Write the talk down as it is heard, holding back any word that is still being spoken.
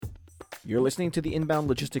You're listening to the Inbound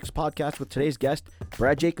Logistics Podcast with today's guest,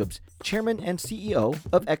 Brad Jacobs, Chairman and CEO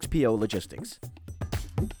of XPO Logistics.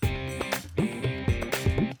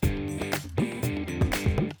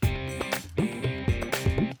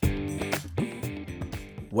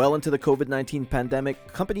 Well into the COVID-19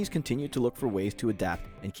 pandemic, companies continue to look for ways to adapt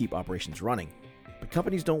and keep operations running. But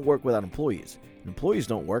companies don't work without employees, and employees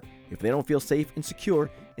don't work if they don't feel safe and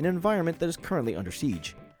secure in an environment that is currently under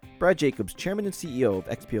siege. Brad Jacobs, Chairman and CEO of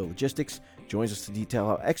XPO Logistics, joins us to detail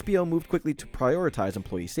how XPO moved quickly to prioritize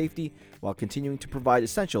employee safety while continuing to provide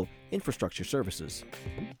essential infrastructure services.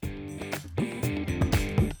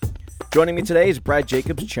 Joining me today is Brad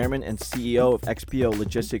Jacobs, Chairman and CEO of XPO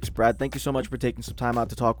Logistics. Brad, thank you so much for taking some time out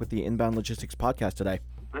to talk with the Inbound Logistics Podcast today.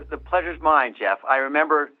 The pleasure's mine, Jeff. I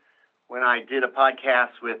remember when I did a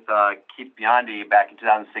podcast with Keith Biondi back in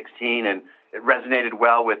 2016, and it resonated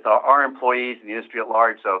well with our employees and the industry at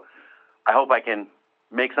large. So I hope I can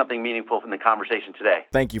make something meaningful from the conversation today.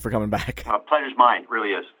 Thank you for coming back. Pleasure's mine, really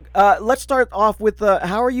is. Let's start off with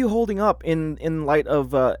how are you holding up in light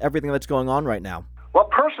of everything that's going on right now? Well,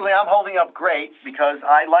 personally, I'm holding up great because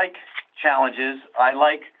I like challenges. I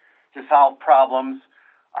like to solve problems.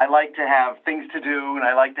 I like to have things to do, and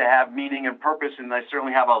I like to have meaning and purpose, and I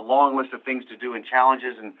certainly have a long list of things to do and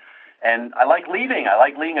challenges, and I like leading. I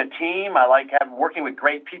like leading a team. I like working with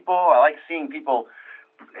great people. I like seeing people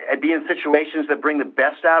be in situations that bring the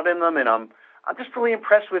best out in them, and I'm just really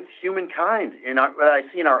impressed with humankind. What I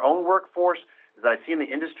see in our own workforce, that I see in the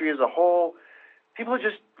industry as a whole, people are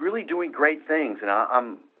just really doing great things, and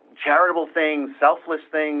I'm charitable things, selfless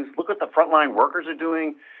things. Look what the frontline workers are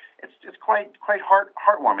doing. It's quite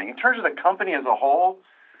heartwarming. In terms of the company as a whole,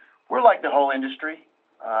 we're like the whole industry.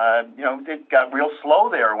 It got real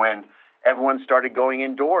slow there when everyone started going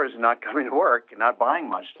indoors and not coming to work and not buying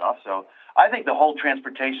much stuff. So I think the whole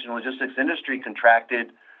transportation and logistics industry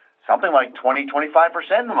contracted something like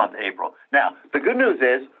 20-25% in the month of April. Now, the good news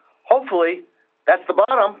is, hopefully, that's the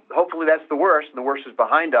bottom. Hopefully that's the worst, and the worst is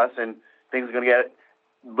behind us, and things are going to get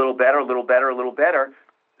a little better.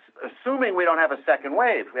 Assuming we don't have a second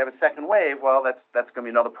wave. If we have a second wave, well, that's going to be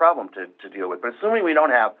another problem to deal with. But assuming we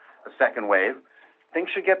don't have a second wave, things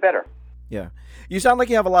should get better. Yeah. You sound like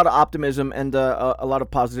you have a lot of optimism and a lot of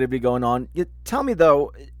positivity going on. Tell me,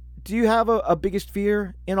 though, do you have a biggest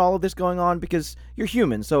fear in all of this going on? Because you're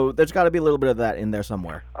human, so there's got to be a little bit of that in there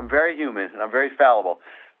somewhere. I'm very human, and I'm very fallible.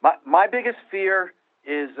 My biggest fear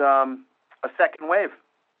is a second wave,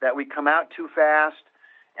 that we come out too fast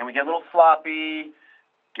and we get a little sloppy,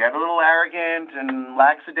 get a little arrogant and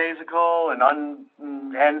lackadaisical,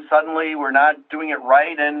 and suddenly we're not doing it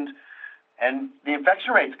right, and the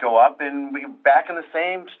infection rates go up, and we're back in the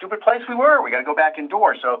same stupid place we were. We got to go back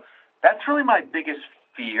indoors. So that's really my biggest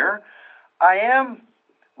fear. I am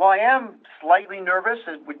slightly nervous,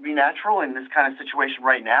 as would be natural in this kind of situation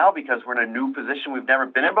right now, because we're in a new position we've never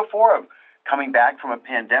been in before of coming back from a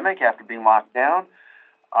pandemic after being locked down.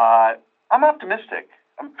 I'm optimistic.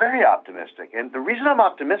 I'm very optimistic. And the reason I'm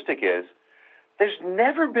optimistic is there's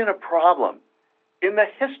never been a problem in the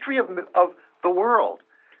history of the world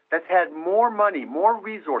that's had more money, more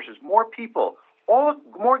resources, more people,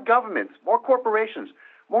 more governments, more corporations,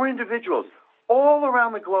 more individuals all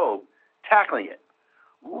around the globe tackling it.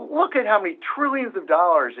 Look at how many trillions of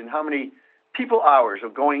dollars and how many people hours are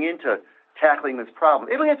going into tackling this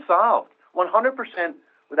problem. It'll get solved 100%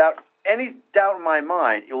 without any doubt in my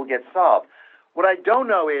mind. It will get solved. What I don't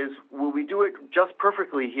know is, will we do it just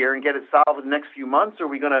perfectly here and get it solved in the next few months, or are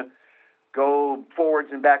we going to go forwards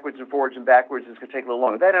and backwards and forwards and backwards, and it's going to take a little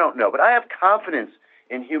longer? That I don't know. But I have confidence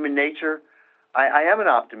in human nature. I am an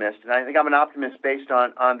optimist, and I think I'm an optimist based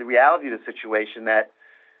on the reality of the situation, that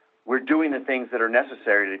we're doing the things that are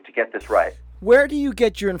necessary to get this right. Where do you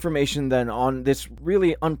get your information then on this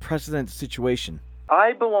really unprecedented situation?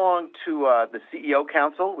 I belong to the CEO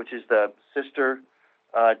Council, which is the sister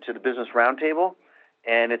to the Business Roundtable,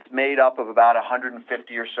 and it's made up of about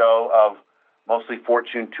 150 or so of mostly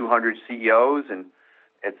Fortune 200 CEOs, and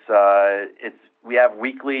we have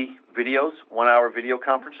weekly videos, 1-hour video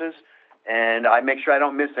conferences, and I make sure I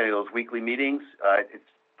don't miss any of those weekly meetings.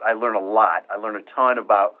 I learn a lot. I learn a ton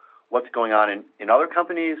about what's going on in other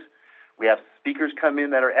companies. We have speakers come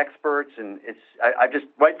in that are experts, and I just,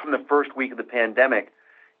 right from the first week of the pandemic,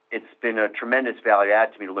 it's been a tremendous value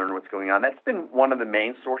add to me to learn what's going on. That's been one of the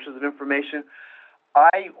main sources of information.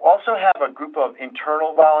 I also have a group of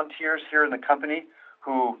internal volunteers here in the company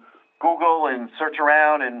who Google and search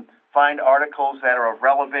around and find articles that are of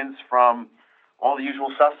relevance from all the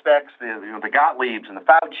usual suspects, the Gottliebs and the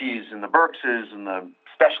Faucis and the Birxes and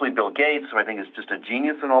especially Bill Gates, who I think is just a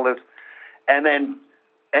genius in all this. And then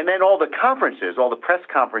And then all the conferences, all the press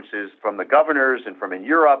conferences from the governors and from in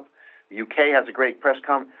Europe. The UK has a great press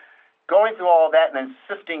conference. Going through all of that and then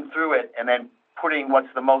sifting through it and then putting what's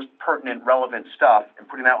the most pertinent, relevant stuff and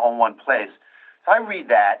putting that all in one place. So I read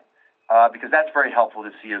that because that's very helpful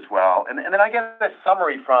to see as well. And then I get a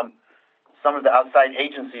summary from some of the outside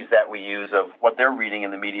agencies that we use of what they're reading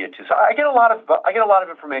in the media too. So I get a lot of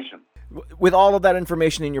information. With all of that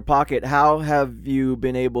information in your pocket, how have you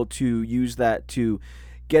been able to use that to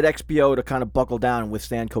get XPO to kind of buckle down and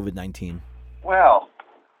withstand COVID-19? Well,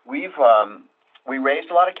 we raised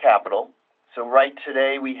a lot of capital. So right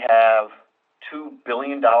today we have $2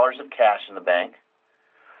 billion of cash in the bank.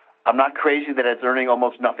 I'm not crazy that it's earning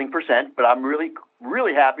almost nothing percent, but I'm really,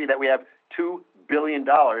 really happy that we have $2 billion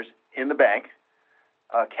in the bank,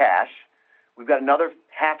 cash. We've got another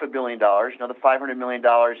 $500 million, another $500 million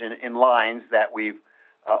in lines that we've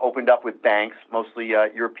opened up with banks, mostly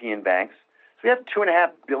European banks. So we have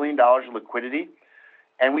 $2.5 billion of liquidity,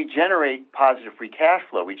 and we generate positive free cash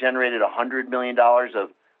flow. We generated $100 million of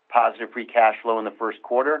positive free cash flow in the first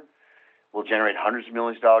quarter. We'll generate hundreds of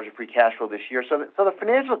millions of dollars of free cash flow this year. So the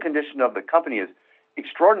financial condition of the company is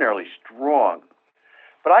extraordinarily strong.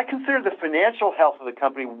 But I consider the financial health of the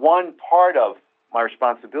company one part of my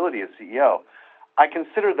responsibility as CEO. I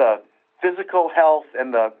consider the physical health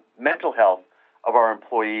and the mental health of our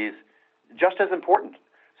employees just as important.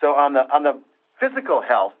 So on the physical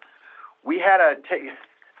health, we had to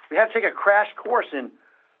take a crash course in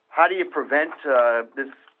how do you prevent this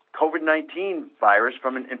COVID-19 virus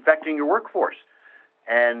from infecting your workforce,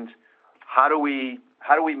 and how do we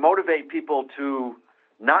motivate people to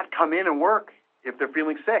not come in and work if they're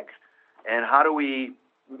feeling sick, and how do we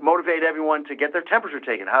motivate everyone to get their temperature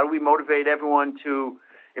taken? How do we motivate everyone to,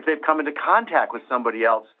 if they've come into contact with somebody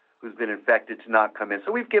else who's been infected, to not come in?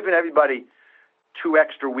 So we've given everybody 2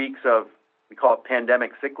 extra weeks of, we call it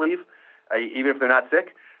pandemic sick leave, even if they're not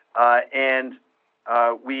sick, and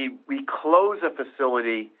we close a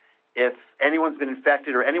facility if anyone's been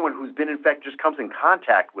infected or anyone who's been infected just comes in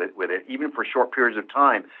contact with it, even for short periods of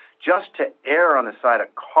time, just to err on the side of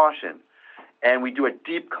caution. And we do a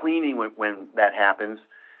deep cleaning when that happens,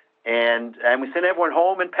 and we send everyone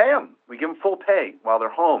home and pay them. We give them full pay while they're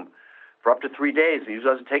home for up to 3 days. It usually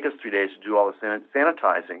doesn't take us 3 days to do all the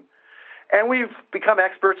sanitizing. And we've become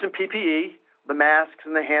experts in PPE, the masks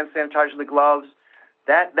and the hand sanitizer and the gloves.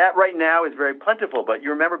 That right now is very plentiful, but you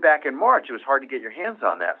remember back in March, it was hard to get your hands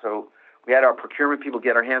on that. So we had our procurement people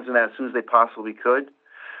get our hands on that as soon as they possibly could.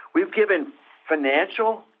 We've given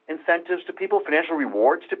financial incentives to people, financial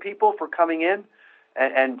rewards to people for coming in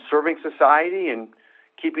and serving society and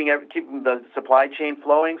keeping the supply chain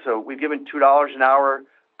flowing. So we've given $2 an hour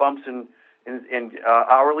bumps in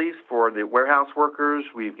hourlies for the warehouse workers.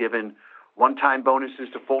 We've given one-time bonuses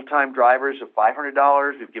to full-time drivers of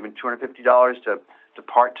 $500. We've given $250 to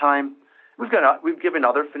part-time. We've given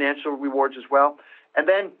other financial rewards as well. And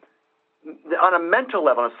then on a mental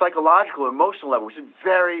level, on a psychological, emotional level, which is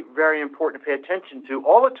very, very important to pay attention to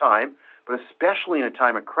all the time, but especially in a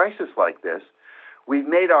time of crisis like this, we've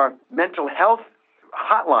made our mental health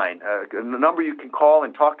hotline, a number you can call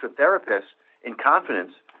and talk to a therapist in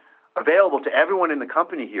confidence, available to everyone in the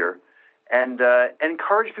company here, and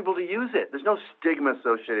encourage people to use it. There's no stigma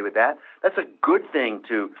associated with that. That's a good thing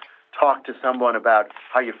to talk to someone about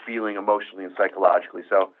how you're feeling emotionally and psychologically.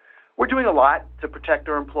 So we're doing a lot to protect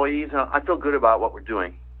our employees, and I feel good about what we're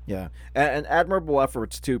doing. Yeah, and admirable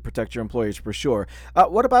efforts to protect your employees for sure.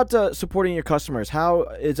 What about supporting your customers? How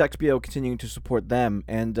is XPO continuing to support them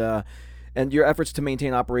and your efforts to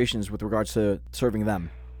maintain operations with regards to serving them?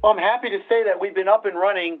 Well, I'm happy to say that we've been up and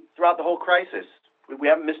running throughout the whole crisis. We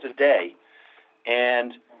haven't missed a day,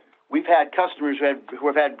 and we've had customers who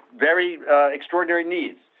have had very extraordinary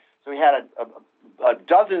needs. So we had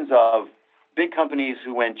dozens of big companies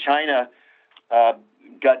who, when China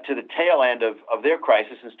got to the tail end of their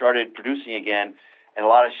crisis and started producing again, and a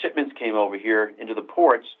lot of shipments came over here into the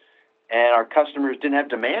ports, and our customers didn't have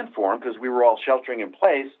demand for them because we were all sheltering in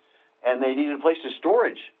place, and they needed a place to store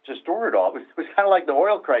it all. It was kind of like the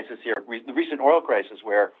oil crisis here, the recent oil crisis,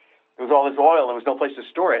 where there was all this oil and there was no place to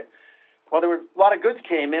store it. Well, there were a lot of goods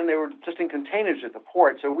came in. They were just in containers at the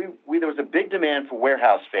port. So there was a big demand for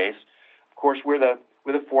warehouse space. Of course, we're the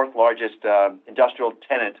fourth largest industrial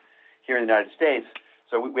tenant here in the United States.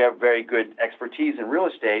 So we have very good expertise in real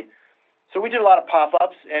estate. So we did a lot of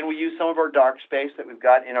pop-ups, and we used some of our dark space that we've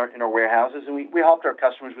got in our warehouses, and we helped our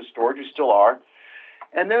customers with storage. We still are.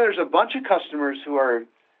 And then there's a bunch of customers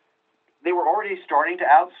they were already starting to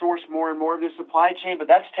outsource more and more of their supply chain, but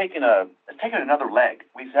that's taken another leg.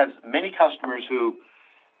 We've had many customers who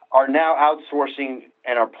are now outsourcing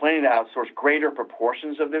and are planning to outsource greater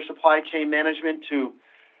proportions of their supply chain management to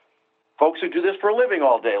folks who do this for a living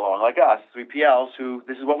all day long, like us, 3PLs, who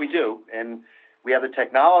this is what we do. And we have the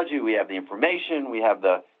technology, we have the information, we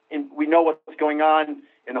know what's going on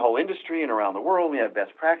in the whole industry and around the world. We have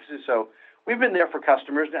best practices. So we've been there for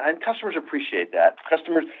customers, and customers appreciate that.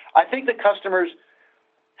 I think the customers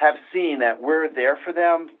have seen that we're there for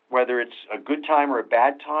them, whether it's a good time or a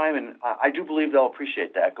bad time, and I do believe they'll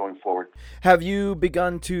appreciate that going forward. Have you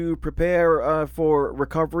begun to prepare for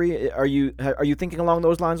recovery? Are you thinking along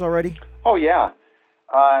those lines already? Oh, yeah.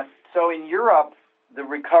 So in Europe, the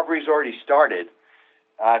recovery's already started.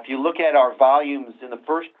 If you look at our volumes in the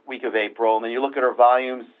first week of April, and then you look at our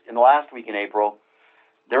volumes in the last week in April,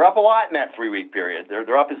 they're up a lot in that 3-week period.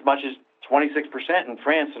 They're up as much as 26% in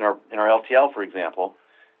France in our LTL, for example.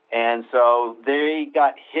 And so they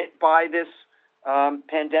got hit by this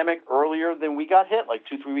pandemic earlier than we got hit, like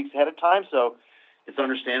 2-3 weeks ahead of time. So it's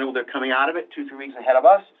understandable they're coming out of it 2-3 weeks ahead of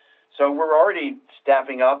us. So we're already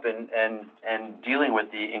staffing up and dealing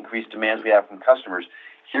with the increased demands we have from customers.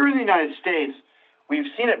 Here in the United States,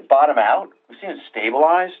 we've seen it bottom out. We've seen it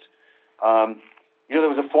stabilized. There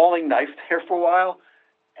was a falling knife there for a while,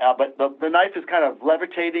 but the knife is kind of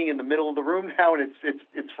levitating in the middle of the room now, and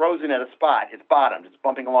it's frozen at a spot. It's bottomed. It's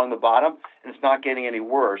bumping along the bottom, and it's not getting any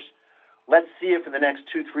worse. Let's see if in the next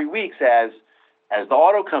 2-3 weeks, as the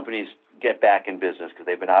auto companies get back in business, because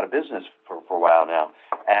they've been out of business for a while now,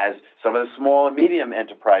 as some of the small and medium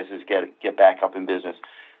enterprises get back up in business,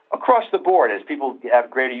 across the board, as people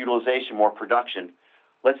have greater utilization, more production.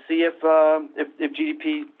 Let's see if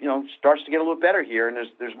GDP starts to get a little better here, and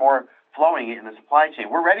there's more flowing in the supply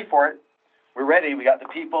chain. We're ready for it. We're ready. We got the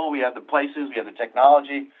people. We have the places. We have the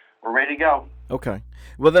technology. We're ready to go. Okay.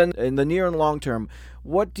 Well, then, in the near and long term,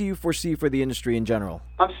 what do you foresee for the industry in general?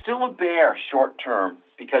 I'm still a bear short term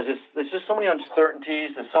because there's just so many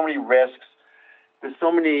uncertainties. There's so many risks. There's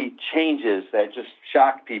so many changes that just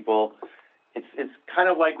shock people. It's kind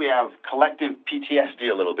of like we have collective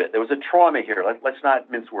PTSD a little bit. There was a trauma here. Let's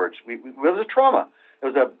not mince words. There was a trauma.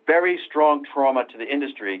 There was a very strong trauma to the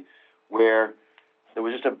industry where there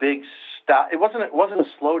was just a big stop. It wasn't a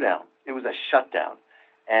slowdown. It was a shutdown.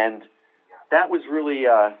 And that was really,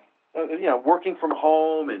 working from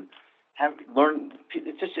home and learn.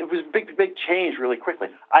 It was a big change really quickly.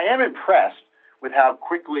 I am impressed with how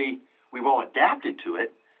quickly we've all adapted to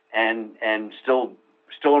it and still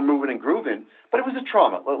are moving and grooving, but it was a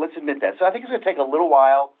trauma. Let's admit that. So I think it's going to take a little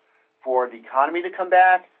while for the economy to come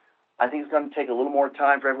back. I think it's going to take a little more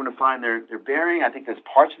time for everyone to find their bearing. I think there's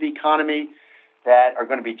parts of the economy that are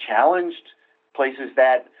going to be challenged,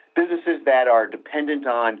 businesses that are dependent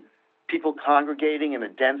on people congregating in a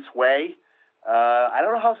dense way. I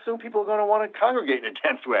don't know how soon people are going to want to congregate in a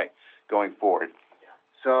dense way going forward.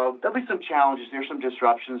 So there'll be some challenges. There's some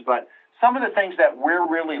disruptions, but some of the things that we're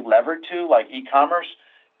really levered to, like e-commerce,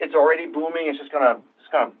 it's already booming. It's just going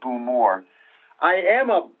to boom more. I am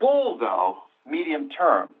a bull, though, medium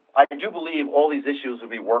term. I do believe all these issues will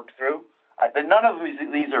be worked through. None of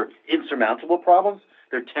these are insurmountable problems.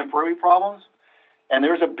 They're temporary problems. And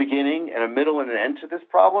there's a beginning and a middle and an end to this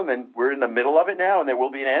problem, and we're in the middle of it now, and there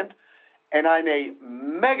will be an end. And I'm a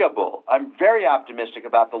mega bull. I'm very optimistic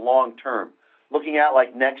about the long term, looking at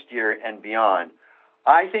like next year and beyond.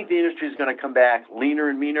 I think the industry is going to come back leaner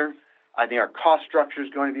and meaner. I think our cost structure is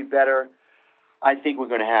going to be better. I think we're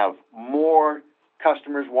going to have more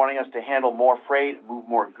customers wanting us to handle more freight, move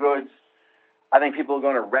more goods. I think people are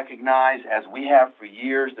going to recognize, as we have for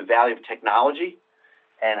years, the value of technology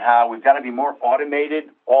and how we've got to be more automated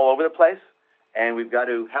all over the place. And we've got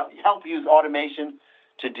to help use automation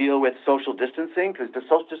to deal with social distancing, because the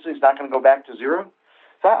social distancing is not going to go back to zero.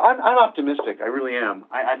 So I'm optimistic. I really am.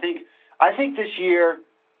 I think this year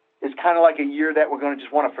is kind of like a year that we're going to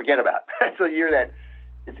just want to forget about. It's a year that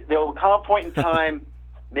there will come a point in time,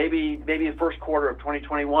 maybe the first quarter of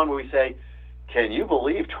 2021, where we say, "Can you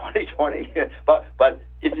believe 2020?" but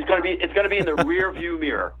it's going to be in the rear view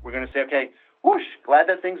mirror. We're going to say, "Okay, whoosh, glad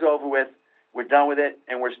that thing's over with. We're done with it,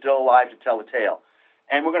 and we're still alive to tell the tale."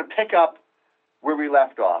 And we're going to pick up where we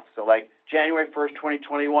left off. So, like January 1st,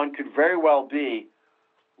 2021 could very well be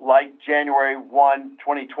like January 1,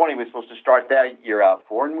 2020, we're supposed to start that year out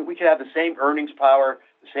for. And we could have the same earnings power,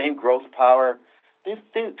 the same growth power.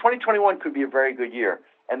 2021 could be a very good year.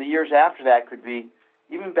 And the years after that could be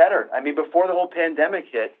even better. I mean, before the whole pandemic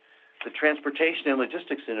hit, the transportation and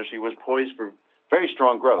logistics industry was poised for very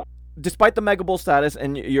strong growth. Despite the mega bull status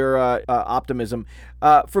and your optimism,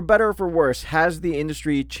 for better or for worse, has the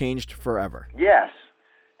industry changed forever? Yes,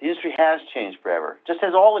 the industry has changed forever, just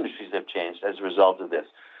as all industries have changed as a result of this.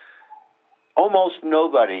 almost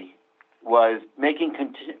nobody was making,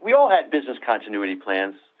 we all had business continuity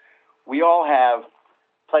plans. We all have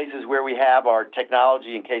places where we have our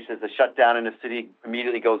technology in case there's a shutdown in the city,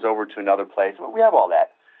 immediately goes over to another place. Well, we have all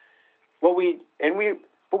that. But we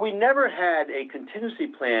never had a contingency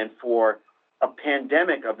plan for a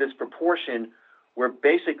pandemic of this proportion where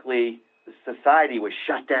basically the society was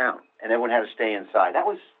shut down and everyone had to stay inside. That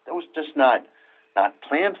was just not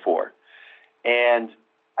planned for. And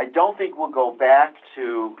I don't think we'll go back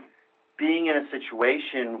to being in a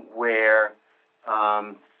situation where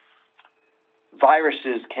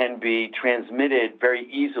viruses can be transmitted very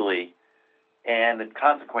easily and the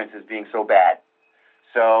consequences being so bad.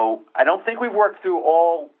 So I don't think we've worked through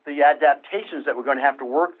all the adaptations that we're going to have to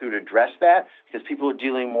work through to address that, because people are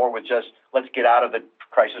dealing more with just, let's get out of the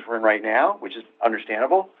crisis we're in right now, which is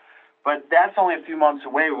understandable. But that's only a few months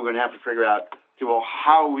away. We're going to have to figure out, well,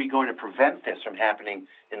 how are we going to prevent this from happening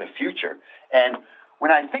in the future? And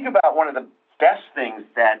when I think about one of the best things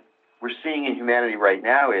that we're seeing in humanity right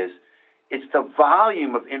now is it's the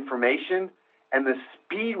volume of information and the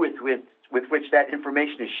speed with which that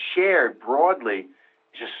information is shared broadly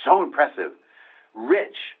is just so impressive.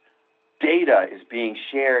 Rich data is being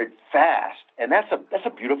shared fast, and that's a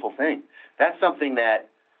beautiful thing. That's something that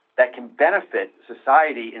can benefit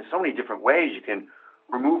society in so many different ways. You can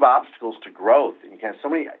remove obstacles to growth, and you can have so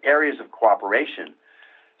many areas of cooperation.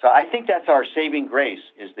 So I think that's our saving grace,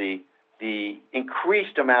 is the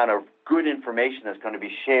increased amount of good information that's going to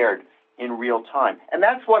be shared in real time. And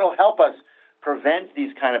that's what will help us prevent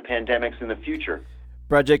these kind of pandemics in the future.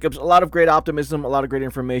 Brad Jacobs, a lot of great optimism, a lot of great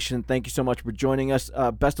information. Thank you so much for joining us.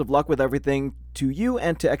 Best of luck with everything to you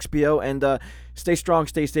and to XPO, and stay strong,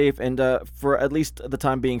 stay safe, and for at least the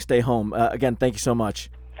time being, stay home. Again, thank you so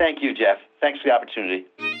much. Thank you, Jeff. Thanks for the opportunity.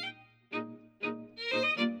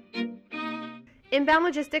 Inbound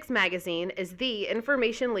Logistics Magazine is the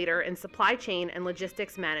information leader in supply chain and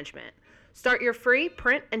logistics management. Start your free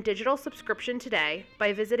print and digital subscription today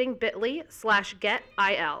by visiting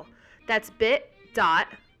bit.ly/getil. That's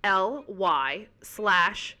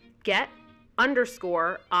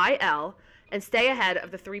bit.ly/get_IL and stay ahead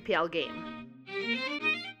of the 3PL game.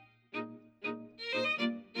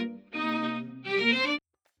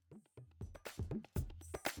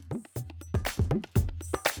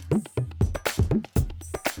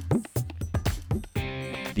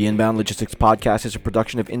 The Inbound Logistics Podcast is a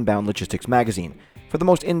production of Inbound Logistics Magazine. For the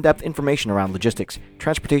most in-depth information around logistics,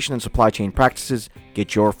 transportation, and supply chain practices,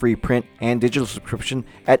 get your free print and digital subscription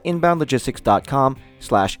at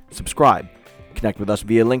inboundlogistics.com/subscribe. Connect with us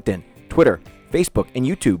via LinkedIn, Twitter, Facebook, and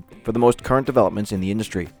YouTube for the most current developments in the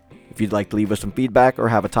industry. If you'd like to leave us some feedback or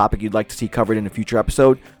have a topic you'd like to see covered in a future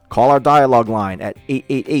episode, call our dialogue line at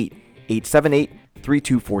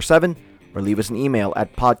 888-878-3247 or leave us an email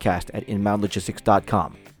at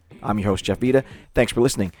podcast@inboundlogistics.com. I'm your host, Jeff Vita. Thanks for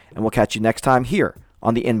listening, and we'll catch you next time here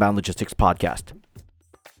on the Inbound Logistics Podcast.